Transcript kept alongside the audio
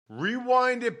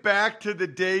Rewind it back to the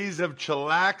days of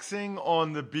chillaxing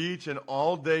on the beach and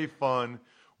all-day fun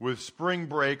with Spring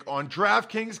Break on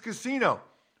DraftKings Casino.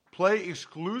 Play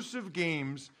exclusive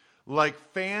games like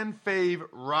Fan Fave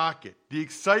Rocket. The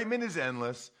excitement is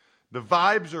endless, the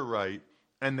vibes are right,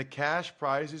 and the cash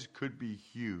prizes could be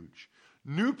huge.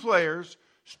 New players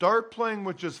start playing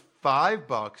with just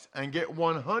 $5 and get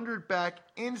 $100 back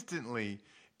instantly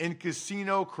in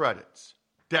casino credits.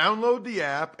 Download the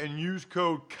app and use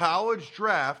code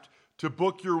COLLEGEDRAFT to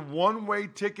book your one-way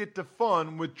ticket to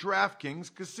fun with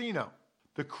DraftKings Casino.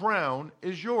 The crown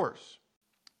is yours.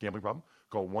 Gambling problem?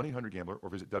 Call 1-800-GAMBLER or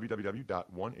visit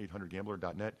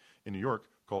www.1800gambler.net. In New York,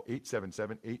 call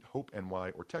 877-8-HOPE-NY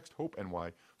or text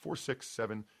HOPE-NY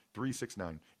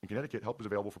 467-369. In Connecticut, help is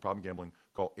available for problem gambling.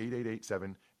 Call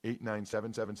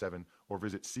 888-7-897-7777 or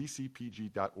visit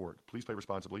ccpg.org. Please play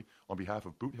responsibly. On behalf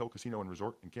of Boot Hill Casino and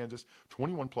Resort in Kansas,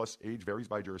 21 plus, age varies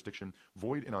by jurisdiction,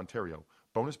 void in Ontario.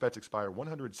 Bonus bets expire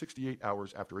 168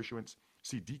 hours after issuance.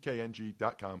 See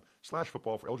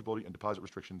dkng.com/football for eligibility and deposit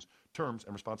restrictions, terms,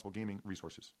 and responsible gaming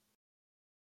resources.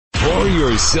 Pour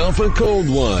yourself a cold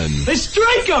one. Let's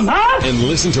strike 'em, huh? And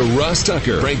listen to Ross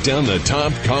Tucker break down the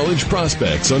top college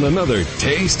prospects on another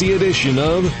tasty edition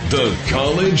of The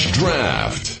College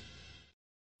Draft.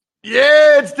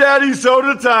 Yeah, it's Daddy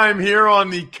Soda time here on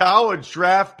the College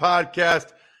Draft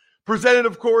Podcast, presented,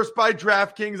 of course, by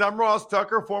DraftKings. I'm Ross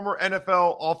Tucker, former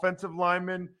NFL offensive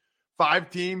lineman, 5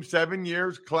 teams, 7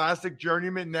 years, classic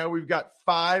journeyman. Now we've got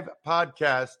 5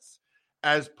 podcasts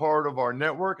as part of our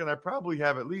network, and I probably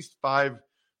have at least 5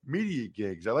 media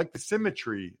gigs. I like the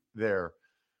symmetry there.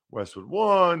 Westwood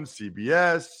One,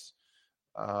 CBS,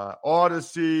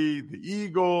 Odyssey, the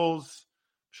Eagles.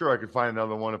 Sure, I could find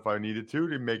another one if I needed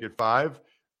to make it 5.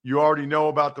 You already know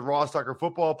about the Ross Tucker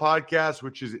Football Podcast,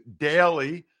 which is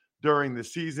daily during the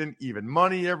season, even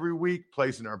money every week,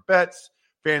 placing our bets,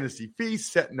 fantasy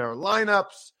feast, setting our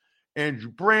lineups. Andrew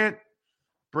Brandt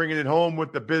bringing it home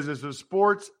with the business of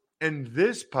sports. And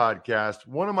this podcast,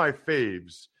 one of my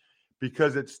faves,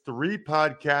 because it's 3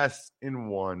 podcasts in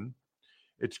one.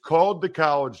 It's called The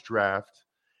College Draft,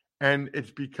 and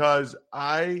it's because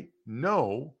I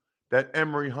know that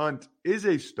Emory Hunt is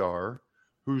a star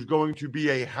who's going to be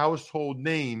a household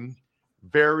name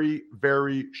very,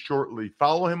 very shortly.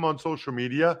 Follow him on social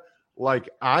media like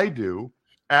I do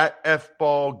at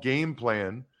FBall Game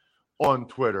Plan on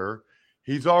Twitter.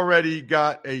 He's already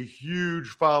got a huge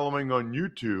following on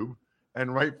YouTube,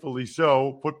 and rightfully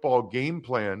so, Football Game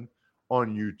Plan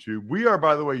on YouTube. We are,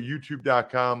 by the way,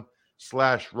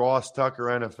 youtube.com/Ross Tucker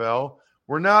NFL.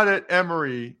 We're not at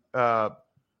Emory, at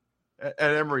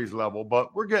Emory's level,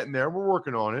 but we're getting there. We're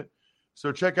working on it.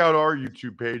 So check out our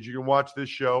YouTube page. You can watch this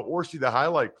show or see the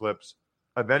highlight clips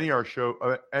of any of our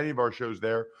shows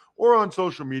there, or on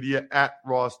social media at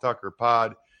Ross Tucker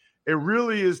Pod. It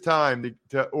really is time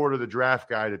to order the draft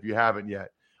guide if you haven't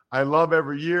yet. I love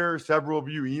every year. Several of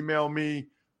you email me,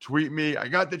 tweet me. I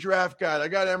got the draft guide. I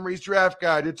got Emory's draft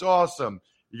guide. It's awesome.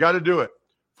 You got to do it.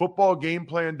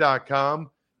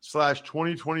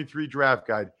 Footballgameplan.com/2023 draft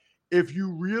guide. If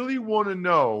you really want to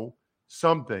know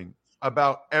something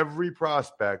about every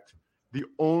prospect, the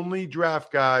only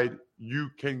draft guide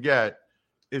you can get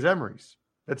is Emory's.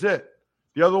 That's it.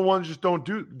 The other ones just don't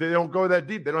go that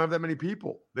deep. They don't have that many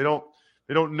people. They don't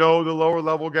know the lower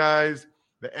level guys.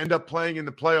 They end up playing in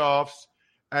the playoffs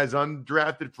as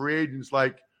undrafted free agents.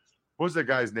 Like, what's that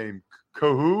guy's name?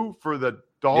 Kahu for the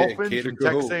Dolphins and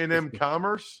Texas A&M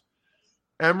Commerce.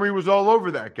 Emory was all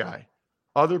over that guy.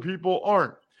 Other people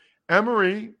aren't.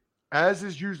 Emory, as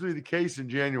is usually the case in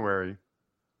January,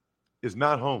 is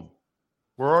not home.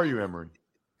 Where are you, Emory?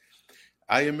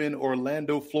 I am in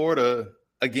Orlando, Florida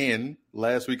again.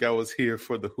 Last week I was here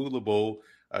for the Hula Bowl.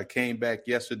 I came back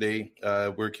yesterday.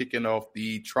 We're kicking off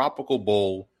the Tropical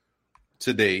Bowl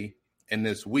today and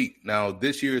this week. Now,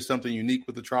 this year is something unique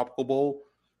with the Tropical Bowl.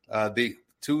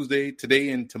 Today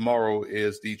and tomorrow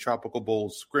is the Tropical Bowl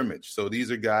scrimmage. So these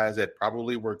are guys that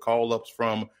probably were call-ups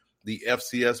from the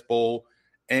FCS Bowl,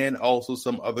 and also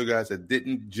some other guys that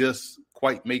didn't just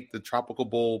quite make the Tropical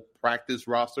Bowl practice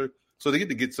roster. So they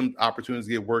get some opportunities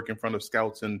to get work in front of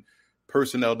scouts and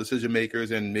personnel decision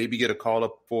makers, and maybe get a call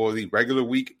up for the regular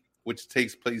week, which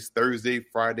takes place Thursday,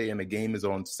 Friday, and the game is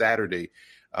on Saturday.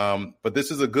 But this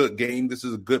is a good game. This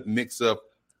is a good mix of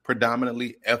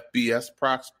predominantly FBS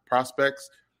prospects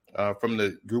from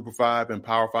the Group of 5 and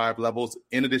Power 5 levels,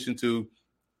 in addition to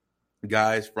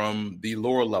guys from the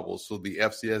lower levels, so the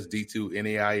FCS, D2,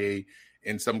 NAIA,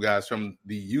 and some guys from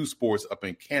the U Sports up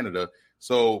in Canada.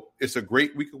 So it's a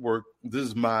great week of work.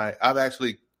 I've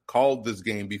actually called this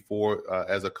game before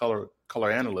as a color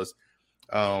analyst.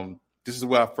 this is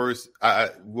where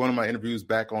one of my interviews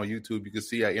back on YouTube, you can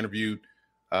see I interviewed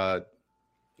Devlin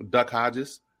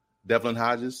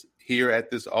Hodges here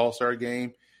at this All-Star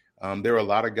game. There are a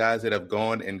lot of guys that have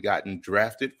gone and gotten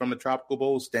drafted from the Tropical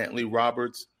Bowl. Stanley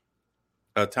Roberts,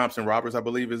 Thompson Roberts, I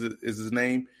believe is his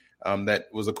name. That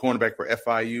was a cornerback for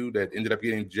FIU that ended up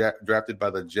getting drafted by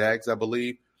the Jags, I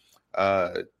believe.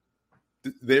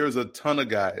 There's a ton of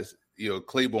guys.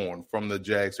 Claiborne from the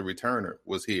Jags, the returner,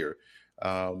 was here.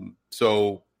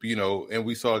 So, and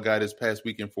we saw a guy this past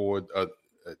weekend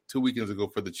 2 weekends ago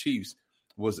for the Chiefs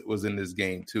was in this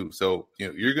game too. So,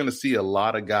 you're going to see a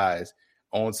lot of guys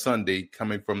on Sunday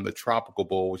coming from the Tropical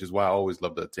Bowl, which is why I always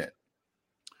love to attend.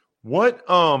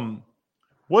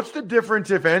 What's the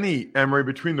difference, if any, Emory,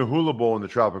 between the Hula Bowl and the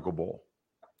Tropical Bowl?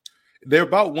 They're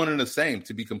about one and the same,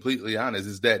 to be completely honest.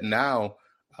 Is that now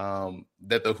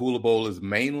that the Hula Bowl is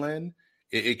mainland,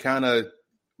 it kind of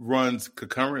runs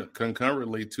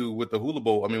concurrently to what the Hula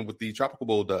Bowl, what the Tropical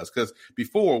Bowl does. Because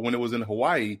before, when it was in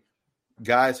Hawaii,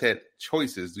 guys had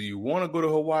choices. Do you want to go to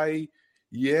Hawaii?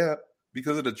 Yeah,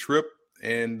 because of the trip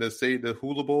and the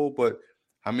Hula Bowl, but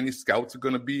how many scouts are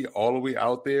going to be all the way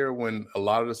out there when a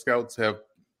lot of the scouts have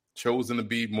chosen to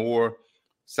be more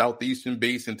Southeastern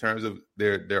based in terms of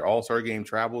their All-Star game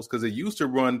travels? Because it used to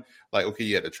run like, okay,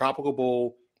 you had the Tropical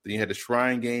Bowl, then you had the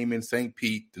Shrine Game in St.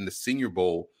 Pete, then the Senior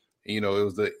Bowl. And, it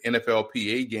was the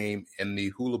NFLPA game and the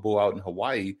Hula Bowl out in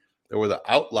Hawaii. There were the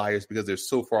outliers because they're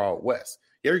so far out west.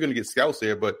 Yeah, you're going to get scouts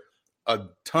there, but a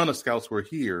ton of scouts were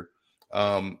here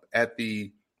at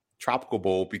the Tropical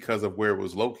Bowl because of where it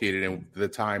was located and the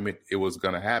time it was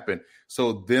going to happen.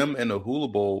 So them and the Hula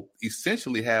Bowl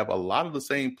essentially have a lot of the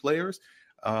same players.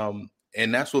 And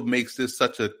that's what makes this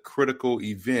such a critical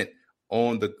event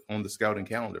on the scouting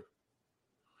calendar.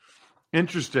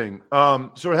 Interesting.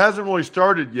 So it hasn't really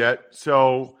started yet.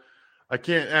 So I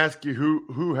can't ask you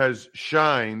who has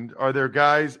shined. Are there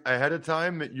guys ahead of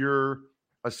time that you're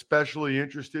especially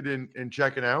interested in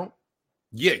checking out?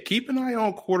 Yeah, keep an eye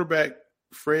on quarterback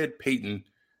Fred Payton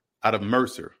out of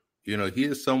Mercer. He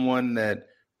is someone that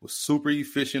was super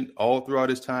efficient all throughout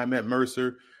his time at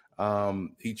Mercer.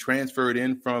 He transferred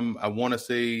in from, I want to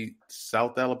say,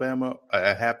 South Alabama.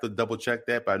 I have to double check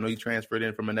that, but I know he transferred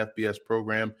in from an FBS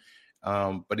program.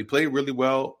 But he played really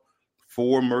well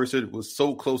for Mercer. It was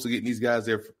so close to getting these guys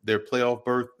their playoff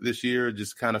berth this year. It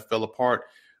just kind of fell apart.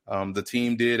 The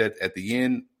team did at the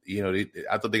end.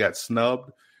 I thought they got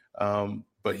snubbed.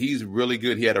 But he's really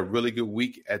good. He had a really good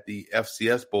week at the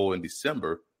FCS Bowl in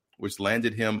December, which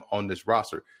landed him on this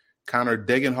roster. Connor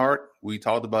Degenhart, we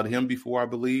talked about him before, I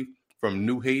believe, from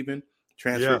New Haven,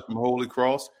 transferred from Holy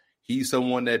Cross. He's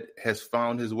someone that has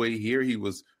found his way here. He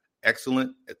was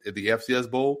excellent at the FCS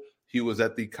Bowl. He was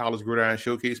at the College Gridiron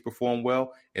Showcase, performed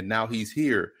well, and now he's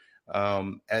here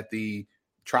at the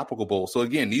Tropical Bowl. So,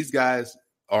 again, these guys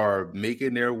are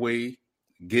making their way,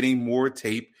 getting more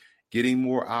tape, getting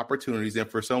more opportunities. And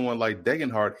for someone like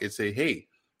Degenhart, it's hey,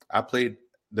 I played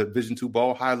Division II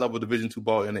ball, high-level Division II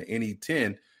ball in the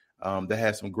NE10 that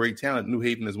has some great talent. New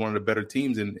Haven is one of the better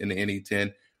teams in the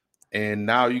NE10. And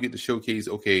now you get to showcase,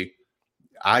 okay,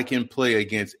 I can play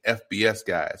against FBS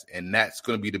guys, and that's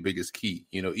going to be the biggest key.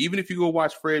 Even if you go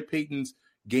watch Fred Payton's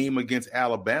game against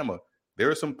Alabama, there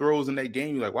are some throws in that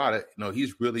game. You're like, wow,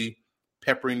 he's really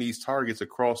peppering these targets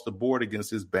across the board against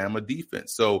his Bama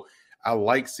defense. So I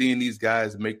like seeing these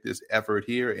guys make this effort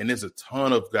here, and there's a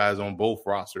ton of guys on both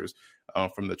rosters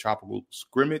from the Tropical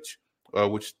Scrimmage,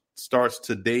 which starts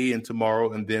today and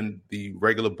tomorrow, and then the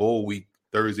regular bowl week,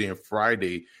 Thursday and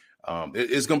Friday.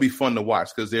 It's going to be fun to watch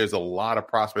because there's a lot of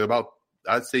prospects,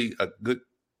 I'd say a good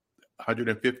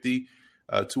 150,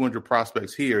 200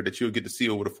 prospects here that you'll get to see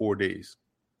over the 4 days.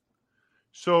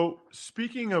 So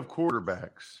speaking of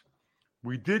quarterbacks,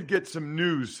 we did get some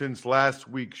news since last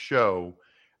week's show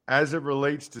as it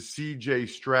relates to C.J.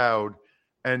 Stroud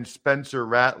and Spencer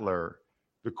Rattler,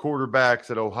 the quarterbacks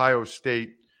at Ohio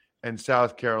State and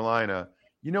South Carolina.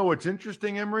 What's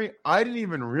interesting, Emory? I didn't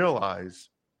even realize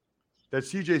that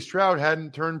C.J. Stroud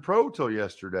hadn't turned pro till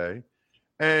yesterday.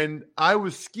 And I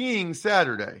was skiing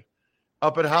Saturday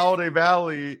up at Holiday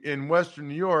Valley in Western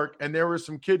New York, and there were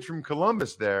some kids from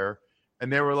Columbus there,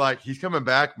 and they were like, he's coming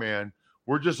back, man.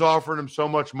 We're just offering him so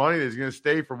much money that he's going to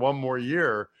stay for one more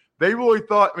year. They really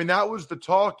thought, that was the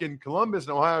talk in Columbus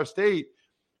and Ohio State,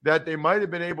 that they might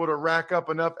have been able to rack up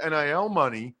enough NIL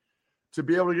money to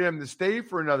be able to get him to stay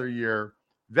for another year.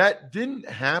 That didn't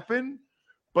happen,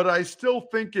 but I still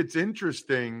think it's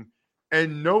interesting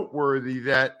and noteworthy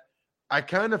that I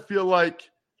kind of feel like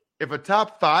if a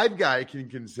top 5 guy can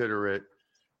consider it,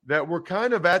 that we're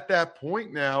kind of at that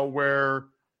point now where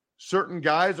certain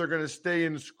guys are going to stay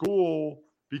in school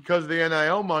because of the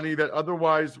NIL money that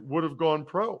otherwise would have gone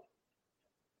pro.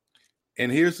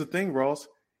 And here's the thing, Ross.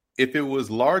 If it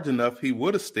was large enough, he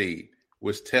would have stayed,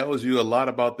 which tells you a lot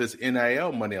about this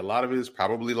NIL money. A lot of it is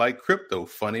probably like crypto,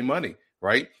 funny money,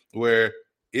 right? Where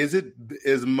is it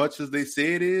as much as they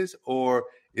say it is, or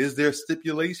is there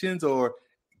stipulations, or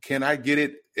can I get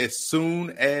it as soon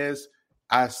as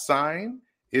I sign?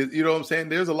 You know what I'm saying?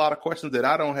 There's a lot of questions that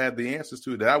I don't have the answers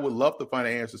to that I would love to find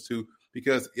the answers to,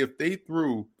 because if they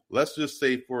threw, let's just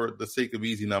say for the sake of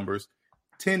easy numbers,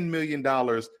 $10 million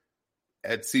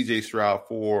at CJ Stroud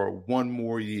for one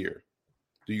more year,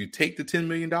 do you take the $10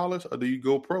 million or do you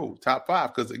go pro, top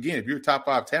five? Because again, if you're a top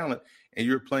five talent and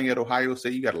you're playing at Ohio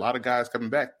State, you got a lot of guys coming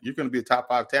back. You're going to be a top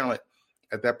five talent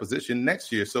at that position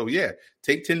next year. So yeah,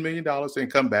 take $10 million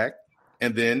and come back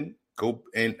and then go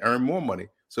and earn more money.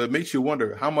 So it makes you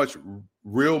wonder how much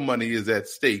real money is at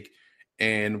stake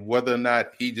and whether or not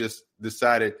he just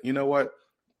decided, you know what,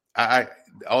 I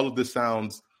all of this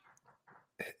sounds,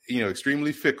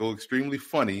 extremely fickle, extremely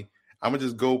funny. I'm gonna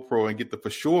just go pro and get the for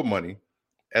sure money,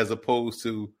 as opposed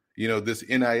to this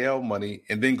NIL money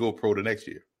and then go pro the next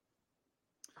year.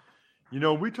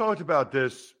 We talked about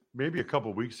this maybe a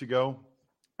couple of weeks ago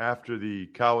after the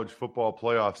college football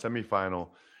playoff semifinal.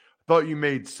 I thought you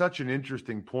made such an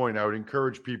interesting point. I would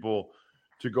encourage people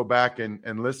to go back and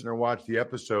listen or watch the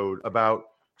episode about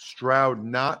Stroud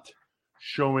not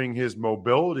showing his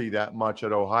mobility that much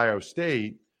at Ohio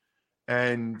State.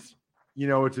 And,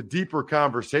 it's a deeper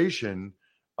conversation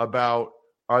about,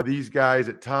 are these guys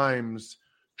at times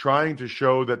trying to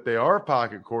show that they are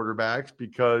pocket quarterbacks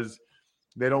because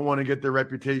they don't want to get their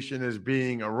reputation as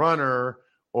being a runner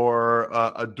or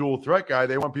a dual threat guy?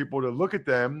 They want people to look at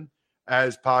them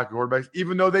as pocket quarterbacks,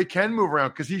 even though they can move around,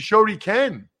 because he showed he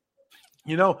can.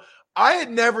 I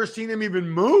had never seen him even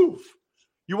move.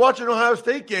 You watch an Ohio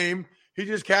State game, he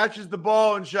just catches the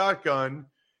ball in shotgun.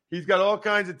 He's got all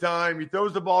kinds of time. He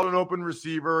throws the ball to an open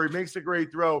receiver. He makes a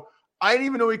great throw. I didn't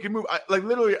even know he could move.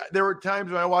 Literally, there were times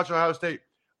when I watched Ohio State,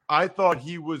 I thought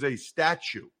he was a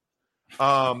statue.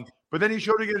 But then he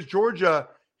showed against Georgia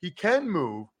he can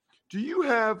move. Do you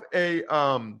have a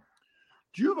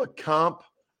comp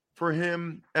for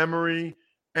him, Emory,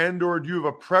 or do you have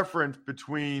a preference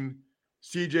between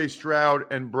C.J.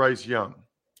 Stroud and Bryce Young?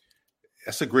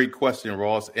 That's a great question,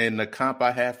 Ross. And the comp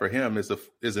I have for him is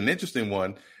an interesting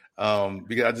one.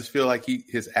 Because I just feel like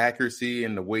his accuracy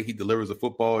and the way he delivers the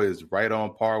football is right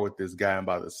on par with this guy I'm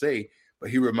about to say. But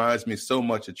he reminds me so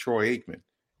much of Troy Aikman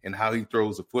and how he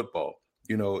throws the football.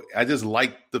 I just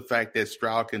like the fact that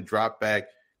Stroud can drop back,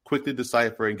 quickly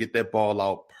decipher, and get that ball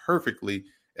out perfectly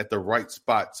at the right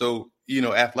spot. So,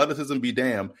 athleticism be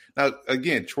damned. Now,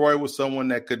 again, Troy was someone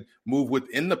that could move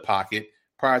within the pocket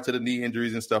prior to the knee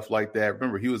injuries and stuff like that.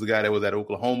 Remember, he was the guy that was at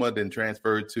Oklahoma, then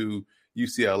transferred to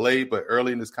UCLA, but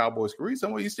early in his Cowboys career,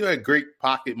 he still had great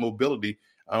pocket mobility,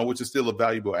 which is still a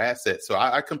valuable asset. So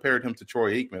I compared him to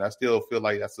Troy Aikman. I still feel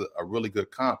like that's a really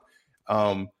good comp.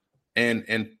 And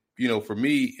for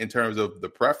me, in terms of the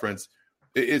preference,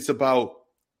 it's about,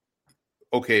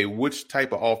 okay, which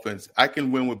type of offense I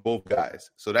can win with both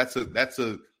guys. So that's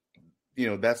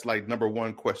like number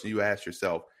one question you ask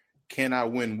yourself. Can I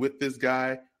win with this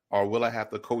guy, or will I have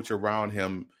to coach around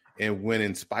him and win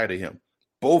in spite of him?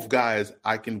 Both guys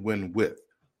I can win with.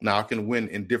 Now, I can win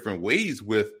in different ways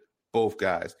with both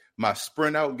guys. My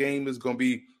sprint out game is going to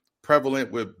be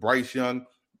prevalent with Bryce Young.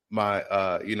 My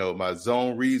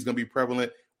zone read is going to be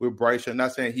prevalent with Bryce Young. I'm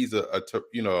not saying he's a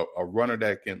runner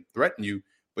that can threaten you,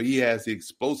 but he has the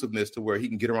explosiveness to where he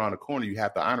can get around the corner. You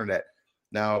have to honor that.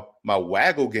 Now, my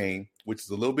waggle game, which is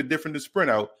a little bit different than sprint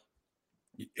out,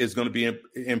 is going to be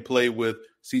in play with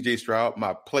C.J. Stroud.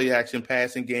 My play action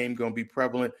passing game going to be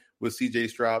prevalent with C.J.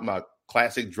 Stroud. My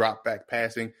classic drop back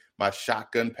passing, my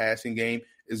shotgun passing game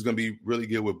is going to be really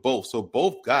good with both. So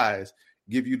both guys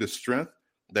give you the strength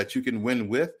that you can win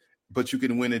with, but you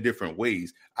can win in different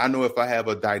ways. I know if I have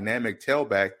a dynamic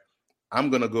tailback, I'm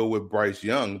going to go with Bryce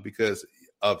Young because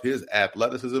of his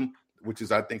athleticism, which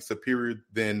is, I think, superior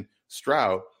than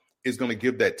Stroud, is going to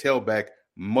give that tailback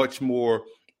much more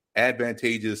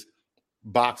advantageous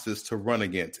boxes to run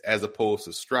against as opposed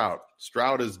to Stroud.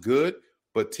 Stroud is good,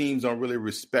 but teams don't really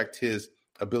respect his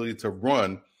ability to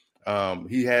run.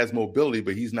 He has mobility,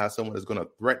 but he's not someone that's going to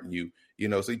threaten you.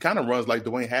 So he kind of runs like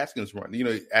Dwayne Haskins run.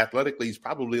 Athletically, he's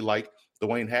probably like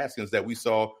Dwayne Haskins that we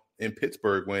saw in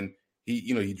Pittsburgh when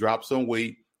he dropped some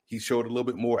weight. He showed a little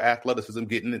bit more athleticism,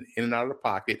 getting in and out of the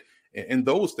pocket, and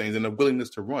those things, and a willingness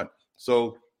to run.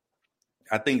 So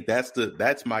I think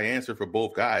that's my answer for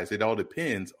both guys. It all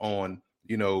depends on,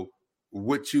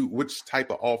 which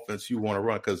type of offense you want to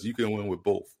run, because you can win with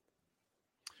both.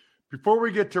 Before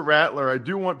we get to Rattler, I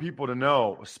do want people to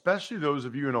know, especially those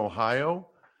of you in Ohio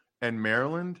and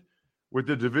Maryland, with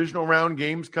the divisional round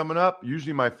games coming up,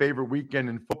 usually my favorite weekend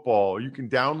in football, you can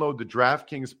download the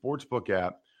DraftKings Sportsbook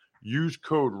app, use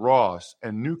code Ross,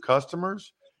 and new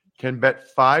customers can bet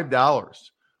 $5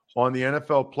 on the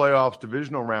NFL playoffs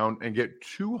divisional round and get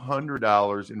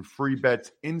 $200 in free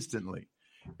bets instantly.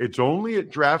 It's only at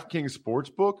DraftKings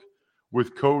Sportsbook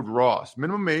with code Ross.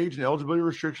 Minimum age and eligibility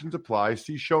restrictions apply.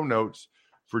 See show notes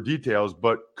for details,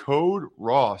 but code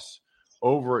Ross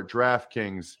over at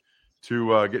DraftKings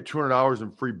to get $200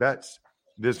 in free bets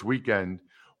this weekend.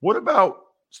 What about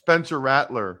Spencer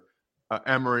Rattler,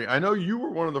 Emory? I know you were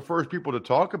one of the first people to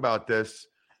talk about this,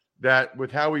 that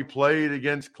with how he played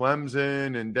against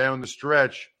Clemson and down the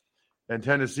stretch and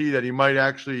Tennessee, that he might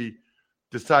actually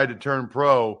decide to turn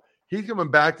pro. He's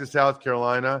coming back to South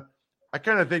Carolina. I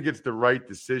kind of think it's the right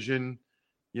decision.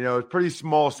 You know, it's pretty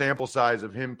small sample size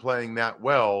of him playing that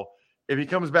well. If he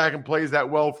comes back and plays that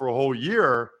well for a whole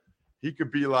year, he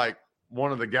could be like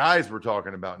one of the guys we're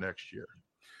talking about next year.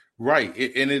 Right.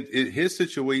 His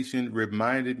situation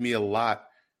reminded me a lot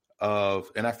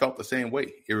of, and I felt the same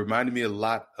way. It reminded me a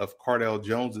lot of Cardale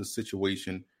Jones's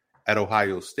situation at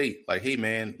Ohio State. Like, hey,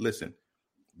 man, listen,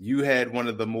 you had one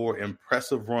of the more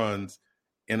impressive runs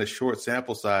in a short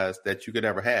sample size that you could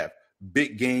ever have.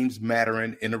 Big games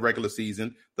mattering in the regular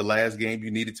season. The last game you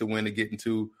needed to win to get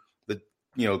into the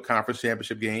conference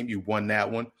championship game. You won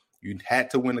that one. You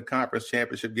had to win the conference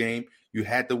championship game. You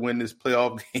had to win this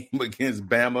playoff game against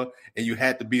Bama, and you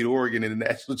had to beat Oregon in the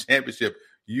national championship.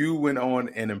 You went on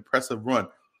an impressive run.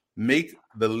 Make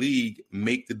the league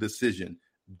make the decision.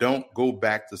 Don't go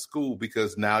back to school,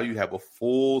 because now you have a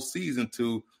full season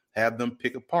to have them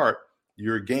pick apart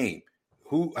your game.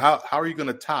 How are you going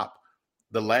to top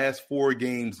the last 4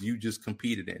 games you just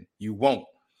competed in? You won't.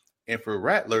 And for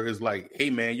Rattler, it's like, hey,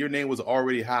 man, your name was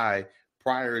already high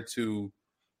prior to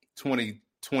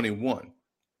 2021,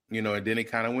 and then it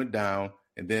kind of went down.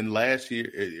 And then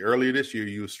earlier this year,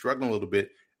 you were struggling a little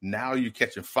bit. Now you're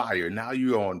catching fire. Now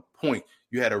you're on point.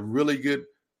 You had a really good,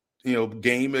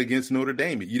 game against Notre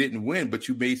Dame. You didn't win, but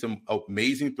you made some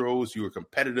amazing throws. You were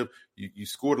competitive. You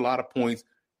scored a lot of points.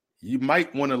 You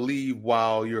might want to leave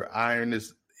while your iron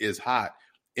is hot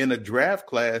in a draft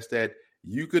class that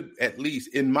you could, at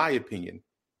least in my opinion,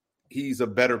 he's a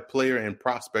better player and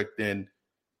prospect than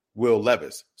Will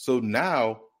Levis. So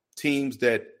now teams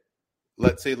that,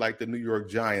 let's say like the New York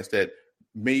Giants, that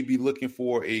may be looking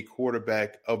for a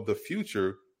quarterback of the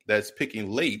future that's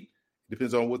picking late,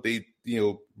 depends on what they,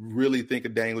 really think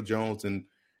of Daniel Jones and,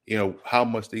 how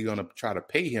much they're going to try to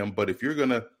pay him. But if you're going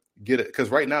to get it, because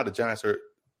right now the Giants are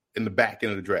in the back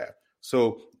end of the draft,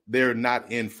 so they're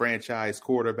not in franchise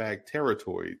quarterback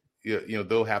territory.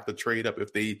 They'll have to trade up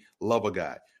if they love a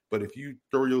guy. But if you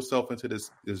throw yourself into this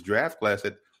draft class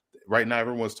that right now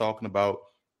everyone's talking about,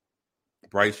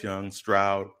 Bryce Young,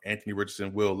 Stroud, Anthony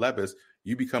Richardson, Will Levis,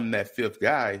 you become that 5th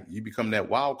guy. You become that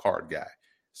wild card guy.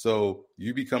 So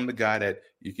you become the guy that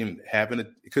you can have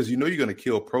because you're going to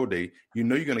kill pro day. You're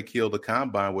going to kill the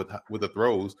combine with the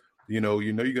throws. You're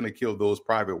going to kill those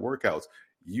private workouts.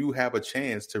 You have a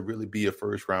chance to really be a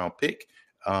first round pick,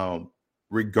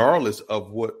 regardless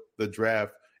of what the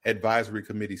draft advisory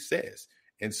committee says.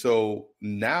 And so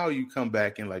now you come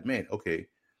back and like, man, okay,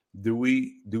 do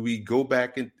we go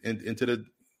back into the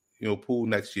pool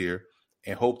next year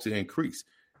and hope to increase?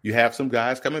 You have some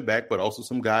guys coming back, but also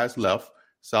some guys left.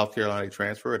 South Carolina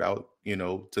transferred out,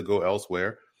 to go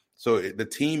elsewhere. So the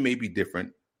team may be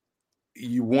different.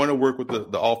 You want to work with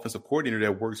the offensive coordinator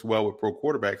that works well with pro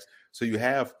quarterbacks, so you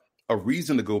have a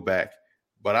reason to go back.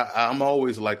 But I'm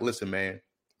always like, listen, man,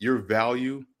 your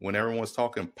value when everyone's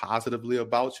talking positively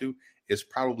about you is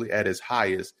probably at its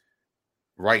highest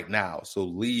right now. So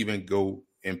leave and go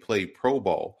and play pro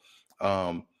ball.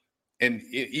 And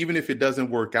even if it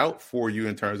doesn't work out for you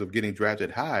in terms of getting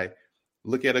drafted high,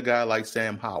 look at a guy like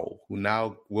Sam Howell, who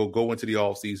now will go into the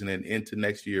offseason and into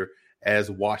next year as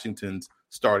Washington's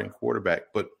starting quarterback.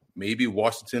 But maybe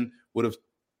Washington would have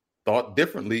thought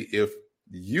differently if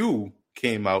you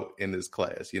came out in this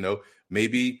class.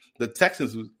 Maybe the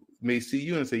Texans may see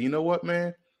you and say, you know what,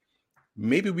 man,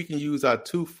 maybe we can use our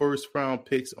 2 first-round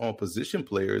picks on position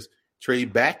players,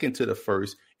 trade back into the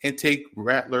first, and take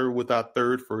Rattler with our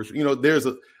 3rd first.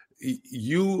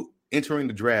 You entering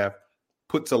the draft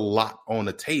puts a lot on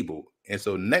the table. And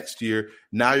so next year,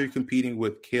 now you're competing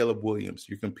with Caleb Williams.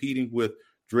 You're competing with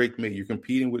Drake May. You're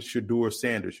competing with Shedeur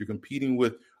Sanders. You're competing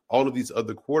with all of these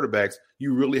other quarterbacks.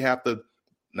 You really have to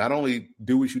not only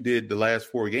do what you did the last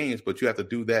 4 games, but you have to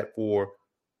do that for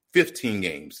 15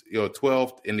 games,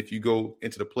 12, and if you go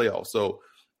into the playoffs. So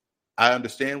I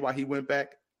understand why he went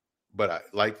back, but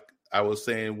like I was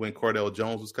saying when Cardale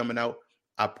Jones was coming out,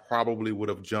 I probably would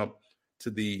have jumped to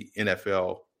the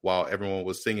NFL while everyone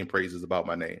was singing praises about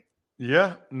my name.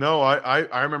 Yeah, no,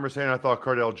 I remember saying I thought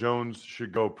Cardale Jones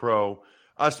should go pro.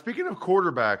 Speaking of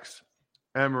quarterbacks,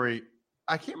 Emory,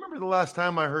 I can't remember the last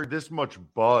time I heard this much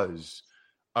buzz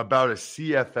about a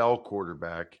CFL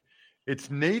quarterback. It's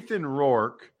Nathan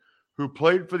Rourke, who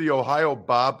played for the Ohio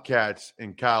Bobcats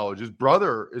in college. His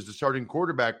brother is the starting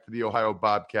quarterback for the Ohio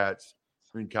Bobcats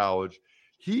in college.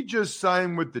 He just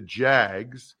signed with the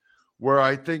Jags, where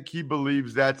I think he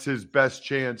believes that's his best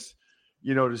chance,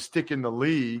 to stick in the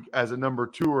league as a number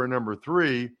 2 or a number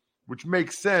 3, which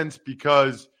makes sense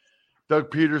because Doug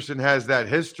Peterson has that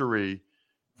history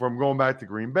from going back to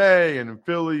Green Bay and in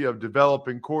Philly of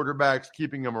developing quarterbacks,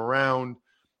 keeping them around.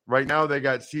 Right now, they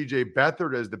got C.J.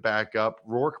 Beathard as the backup.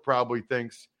 Rourke probably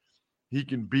thinks he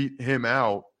can beat him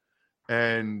out,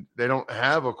 and they don't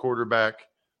have a quarterback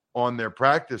on their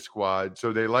practice squad,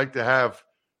 so they like to have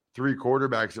 3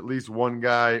 quarterbacks, at least one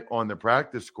guy on the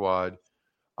practice squad.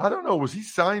 I don't know. Was he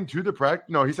signed to the practice?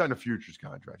 No, he signed a futures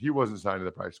contract. He wasn't signed to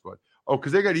the practice squad. Oh,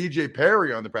 because they got E.J.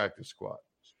 Perry on the practice squad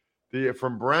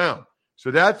from Brown.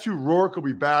 So that's who Rourke will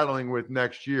be battling with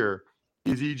next year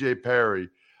is E.J. Perry.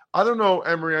 I don't know,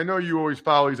 Emory. I know you always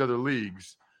follow these other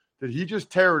leagues. Did he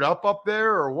just tear it up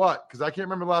there or what? Because I can't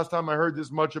remember the last time I heard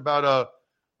this much about a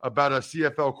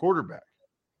CFL quarterback.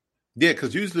 Yeah,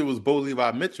 because usually it was Bo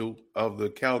Levi Mitchell of the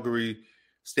Calgary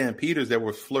Stampeders that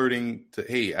were flirting to,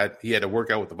 he had to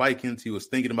work out with the Vikings. He was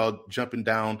thinking about jumping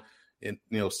down in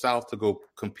south to go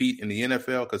compete in the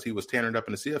NFL because he was tearing up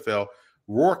in the CFL.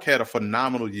 Rourke had a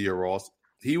phenomenal year, Ross.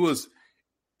 He was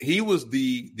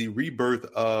the rebirth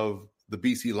of the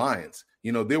BC Lions.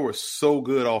 They were so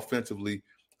good offensively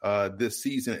this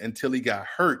season until he got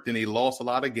hurt. Then he lost a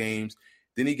lot of games.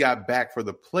 Then he got back for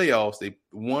the playoffs. They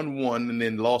won one and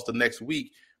then lost the next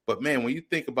week. But, man, when you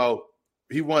think about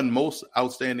he won most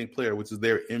outstanding player, which is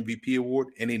their MVP award,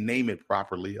 and they name it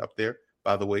properly up there,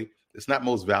 by the way. It's not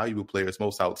most valuable player. It's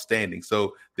most outstanding.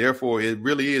 So, therefore, it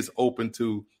really is open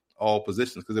to all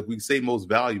positions because if we say most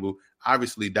valuable,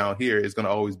 obviously down here is going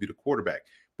to always be the quarterback.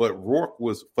 But Rourke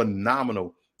was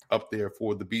phenomenal up there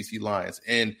for the BC Lions.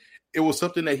 And it was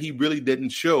something that he really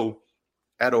didn't show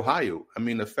at Ohio. I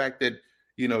mean, the fact that,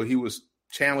 he was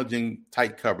challenging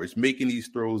tight coverage, making these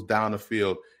throws down the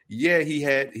field. Yeah,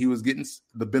 he was getting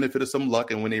the benefit of some luck.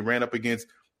 And when they ran up against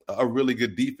a really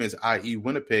good defense, i.e.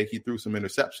 Winnipeg, he threw some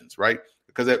interceptions, right?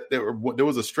 Because there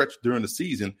was a stretch during the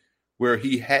season where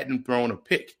he hadn't thrown a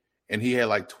pick and he had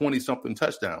like 20-something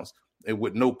touchdowns and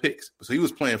with no picks. So he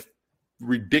was playing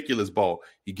ridiculous ball.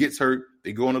 He gets hurt.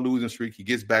 They go on a losing streak. He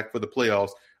gets back for the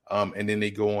playoffs, and then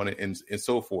they go on and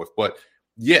so forth. But,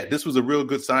 yeah, this was a real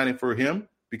good signing for him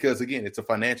because, again, it's a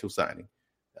financial signing.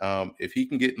 If he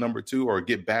can get number 2 or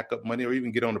get backup money or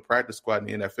even get on the practice squad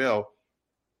in the NFL,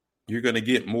 you're going to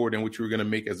get more than what you were going to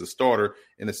make as a starter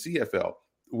in the CFL.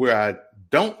 Where I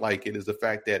don't like it is the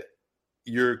fact that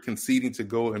you're conceding to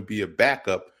go and be a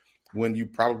backup when you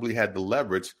probably had the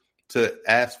leverage to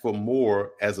ask for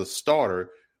more as a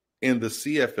starter in the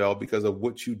CFL because of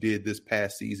what you did this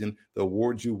past season, the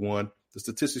awards you won, the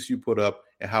statistics you put up,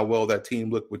 and how well that team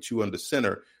looked with you under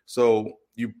center. So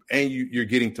you're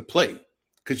getting to play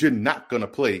because you're not going to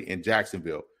play in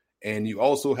Jacksonville. And you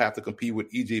also have to compete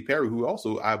with E.J. Perry, who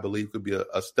also, I believe, could be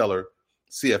a stellar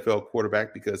CFL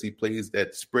quarterback because he plays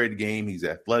that spread game. He's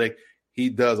athletic. He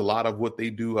does a lot of what they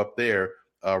do up there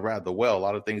rather well, a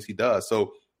lot of things he does.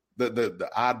 So the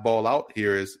oddball out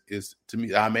here is to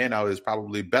me, our man out is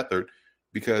probably Beathard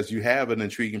because you have an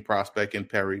intriguing prospect in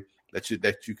Perry that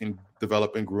you can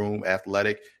develop and groom,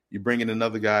 athletic. You bring in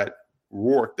another guy,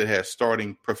 Rourke, that has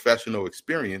starting professional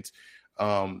experience.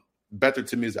 Beathard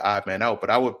to me is the odd man out,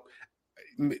 but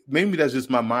maybe that's just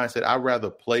my mindset. I'd rather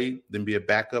play than be a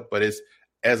backup, but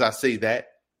as I say that,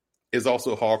 it's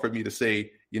also hard for me to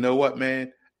say, you know what,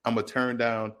 man, I'm going to turn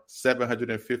down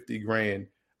 $750,000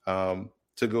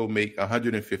 to go make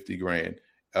 $150,000,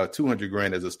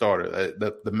 $200,000 as a starter.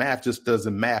 The math just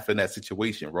doesn't math in that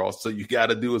situation, Ross. So you got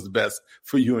to do what's best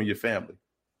for you and your family.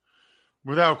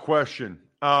 Without question.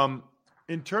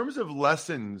 In terms of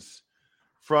lessons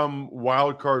from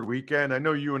Wild Card Weekend, I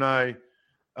know you and I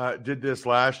did this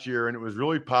last year, and it was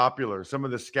really popular. Some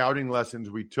of the scouting lessons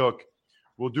we took.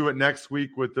 We'll do it next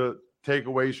week with the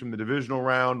takeaways from the divisional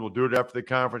round. We'll do it after the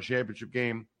conference championship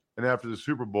game and after the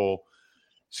Super Bowl.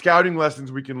 Scouting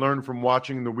lessons we can learn from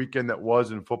watching the weekend that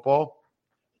was in football.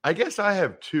 I guess I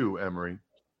have 2, Emory.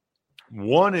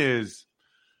 One is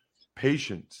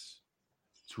patience.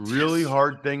 It's a really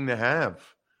hard thing to have,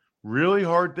 really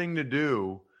hard thing to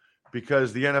do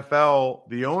because the NFL,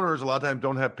 the owners, a lot of times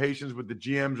don't have patience with the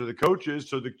GMs or the coaches.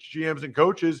 So the GMs and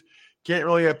coaches can't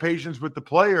really have patience with the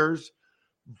players.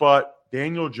 But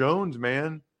Daniel Jones,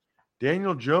 man,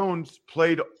 Daniel Jones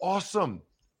played awesome.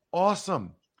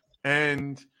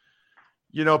 And,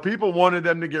 people wanted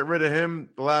them to get rid of him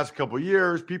the last couple of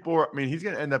years. He's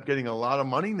going to end up getting a lot of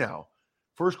money now.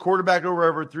 First quarterback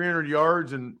over 300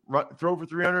 yards and throw for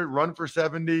 300, run for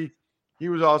 70. He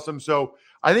was awesome. So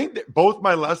I think that both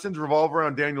my lessons revolve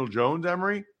around Daniel Jones,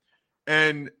 Emory,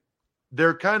 and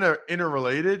they're kind of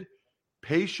interrelated.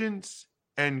 Patience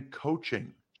and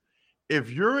coaching.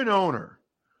 If you're an owner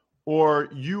or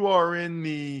you are in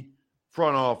the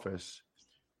front office,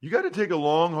 you got to take a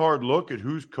long, hard look at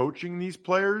who's coaching these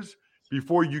players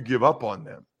before you give up on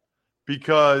them,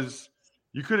 because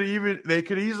they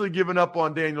could easily given up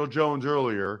on Daniel Jones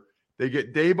earlier. They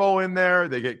get Dabo in there,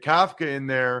 they get Kafka in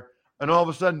there, and all of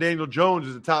a sudden Daniel Jones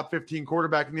is a top 15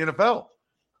 quarterback in the NFL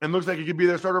and looks like he could be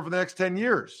their starter for the next 10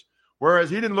 years. Whereas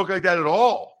he didn't look like that at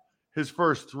all his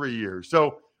first 3 years.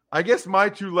 So I guess my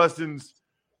two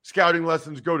scouting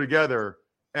lessons go together,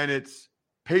 and it's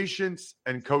patience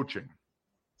and coaching.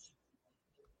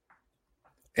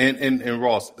 And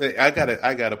Ross, I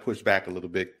gotta push back a little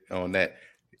bit on that.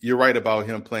 You're right about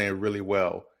him playing really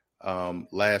well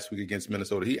last week against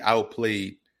Minnesota. He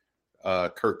outplayed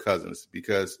Kirk Cousins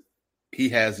because he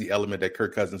has the element that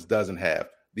Kirk Cousins doesn't have,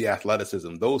 the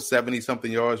athleticism. Those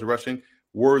 70-something yards rushing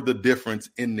were the difference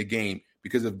in the game,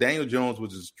 because if Daniel Jones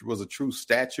was a true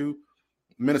statue,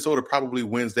 Minnesota probably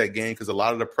wins that game because a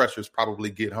lot of the pressures probably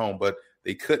get home, but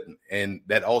they couldn't. And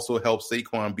that also helps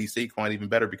Saquon be Saquon even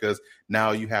better, because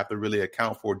now you have to really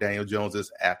account for Daniel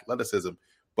Jones's athleticism.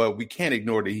 But we can't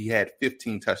ignore that he had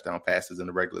 15 touchdown passes in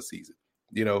the regular season,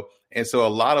 And so a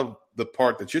lot of the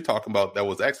part that you're talking about that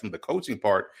was excellent, the coaching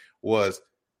part, was,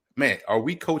 man, are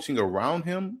we coaching around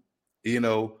him,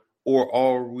 or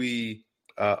are we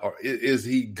or is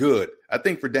he good? I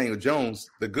think for Daniel Jones,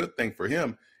 the good thing for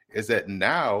him is that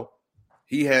now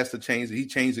he has to change. He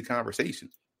changed the conversation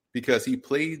because he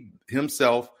played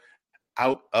himself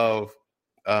out of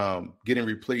getting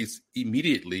replaced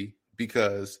immediately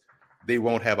because they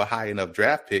won't have a high enough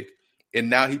draft pick. And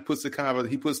now he puts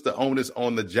the onus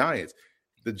on the Giants.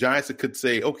 The Giants could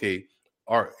say, okay,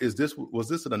 was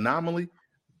this an anomaly,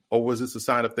 or was this a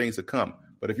sign of things to come?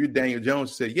 But if you're Daniel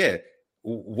Jones, you say, yeah,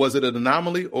 was it an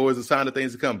anomaly or is it a sign of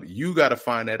things to come? You got to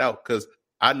find that out, because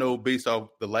I know based off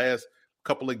the last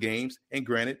couple of games, and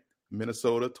granted,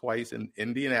 Minnesota twice and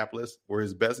Indianapolis were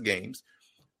his best games.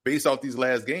 Based off these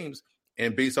last games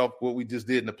and based off what we just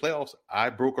did in the playoffs, I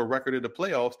broke a record in the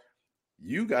playoffs.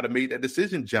 You got to make that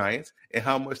decision, Giants, and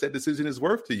how much that decision is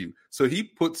worth to you. So he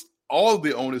puts all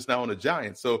the onus now on the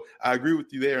Giants. So I agree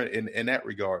with you there in that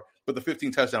regard. But the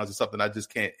 15 touchdowns is something I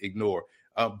just can't ignore.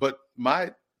 But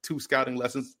my two scouting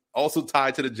lessons also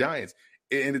tied to the Giants,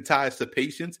 and it ties to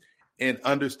patience and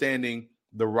understanding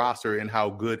the roster and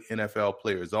how good NFL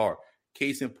players are.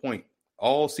 Case in point,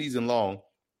 all season long,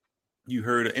 you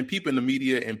heard, and people in the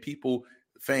media and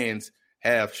fans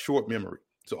have short memory.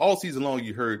 So all season long,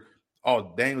 you heard,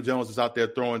 oh, Daniel Jones is out there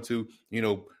throwing to,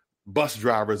 bus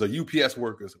drivers or UPS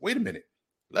workers. Wait a minute.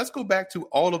 Let's go back to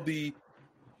all of the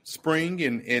spring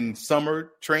and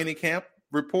summer training camp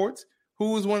reports.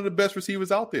 Who was one of the best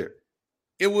receivers out there?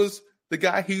 It was the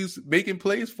guy he's making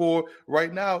plays for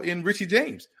right now in Richie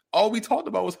James. All we talked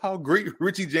about was how great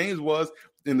Richie James was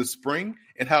in the spring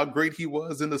and how great he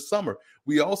was in the summer.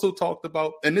 We also talked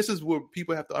about, and this is where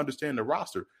people have to understand the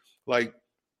roster, like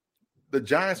the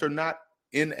Giants are not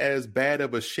in as bad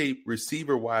of a shape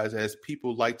receiver-wise as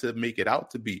people like to make it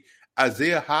out to be.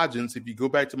 Isaiah Hodgins, if you go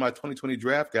back to my 2020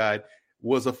 draft guide,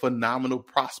 was a phenomenal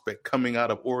prospect coming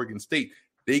out of Oregon State.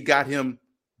 They got him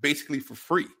basically for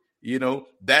free.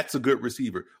 That's a good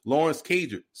receiver. Lawrence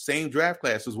Cager, same draft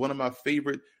class, was one of my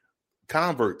favorite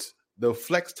converts. The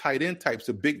flex tight end types,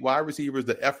 the big wide receivers,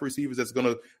 the F receivers that's going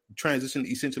to transition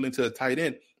essentially into a tight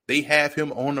end. They have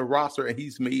him on the roster, and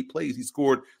he's made plays. He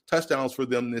scored touchdowns for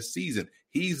them this season.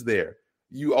 He's there.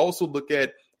 You also look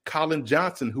at Colin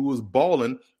Johnson, who was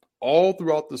balling all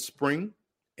throughout the spring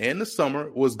and the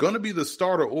summer, was going to be the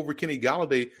starter over Kenny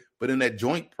Golladay, but in that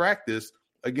joint practice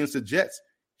against the Jets,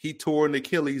 he tore an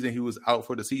Achilles and he was out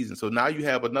for the season. So now you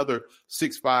have another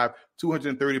 6'5",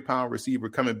 230-pound receiver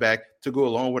coming back to go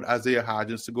along with Isaiah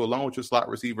Hodgins, to go along with your slot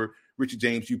receiver, Richie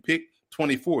James. You pick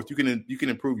 24th. You can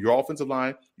improve your offensive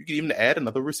line. You can even add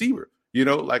another receiver,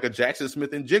 like a Jackson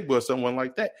Smith and Jigba or someone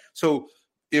like that. So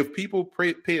if people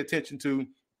pay attention to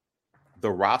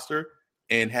the roster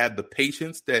and have the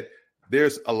patience that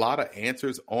there's a lot of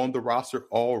answers on the roster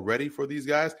already for these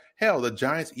guys. Hell, the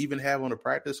Giants even have on the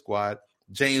practice squad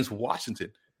James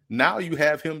Washington. Now you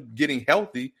have him getting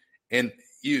healthy, and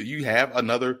you have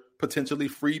another potentially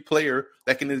free player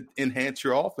that can enhance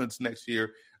your offense next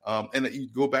year. And you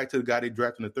go back to the guy they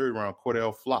drafted in the third round,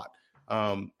 Cordell Flott,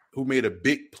 who made a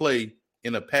big play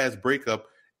in a pass breakup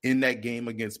in that game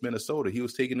against Minnesota. He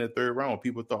was taken in the third round.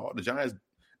 People thought the Giants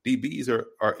DBs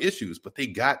are issues, but they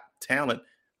got talent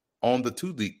on the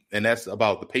 2 deep. And that's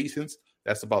about the patience.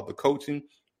 That's about the coaching.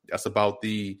 That's about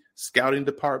the scouting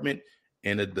department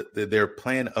and their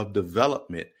plan of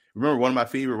development. Remember, one of my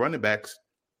favorite running backs,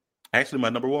 actually my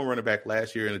number one running back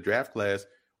last year in the draft class,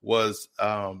 was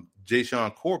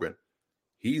Jashaun Corbin.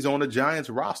 He's on the Giants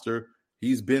roster.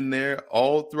 He's been there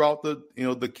all throughout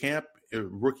the camp,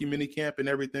 rookie mini camp and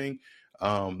everything,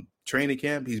 training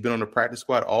camp. He's been on the practice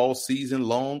squad all season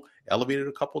long, elevated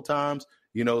a couple times,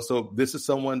 so this is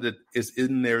someone that is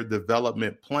in their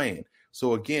development plan.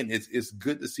 So again, it's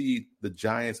good to see the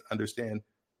Giants understand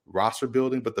roster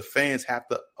building, but the fans have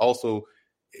to also,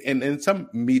 and in some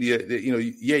media,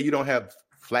 you don't have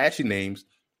flashy names,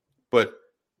 but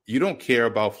you don't care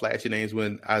about flashy names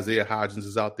when Isaiah Hodgins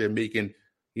is out there making,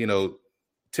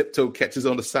 tiptoe catches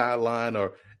on the sideline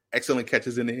or excellent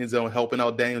catches in the end zone, helping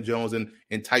out Daniel Jones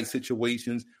in tight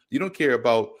situations. You don't care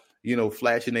about,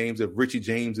 flashy names if Richie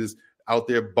James is out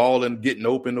there balling, getting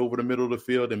open over the middle of the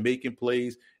field and making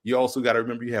plays. You also got to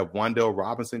remember you have Wan'Dale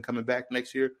Robinson coming back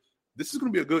next year. This is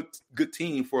going to be a good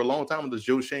team for a long time with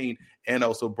Joe Schoen and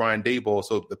also Brian Daboll.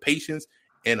 So the patience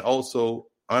and also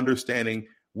understanding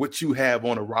what you have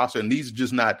on a roster. And these are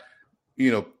just not,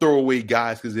 throwaway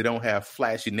guys because they don't have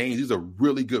flashy names. These are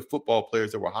really good football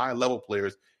players that were high-level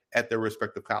players at their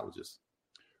respective colleges.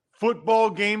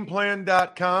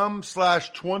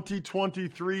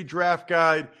 Footballgameplan.com/2023 draft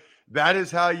guide. That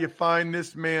is how you find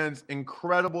this man's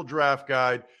incredible draft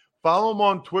guide. Follow him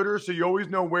on Twitter so you always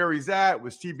know where he's at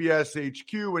with CBS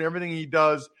HQ and everything he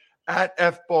does at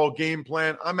FBall Game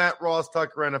Plan. I'm at Ross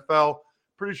Tucker NFL.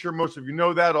 Pretty sure most of you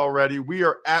know that already. We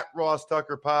are at Ross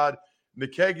Tucker Pod. The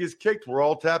keg is kicked. We're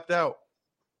all tapped out.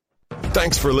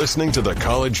 Thanks for listening to the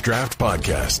College Draft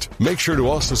Podcast. Make sure to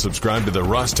also subscribe to the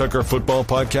Ross Tucker Football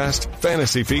Podcast,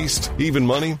 Fantasy Feast, Even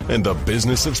Money, and The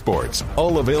Business of Sports.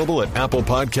 All available at Apple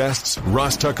Podcasts,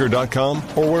 rosstucker.com,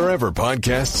 or wherever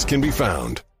podcasts can be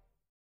found.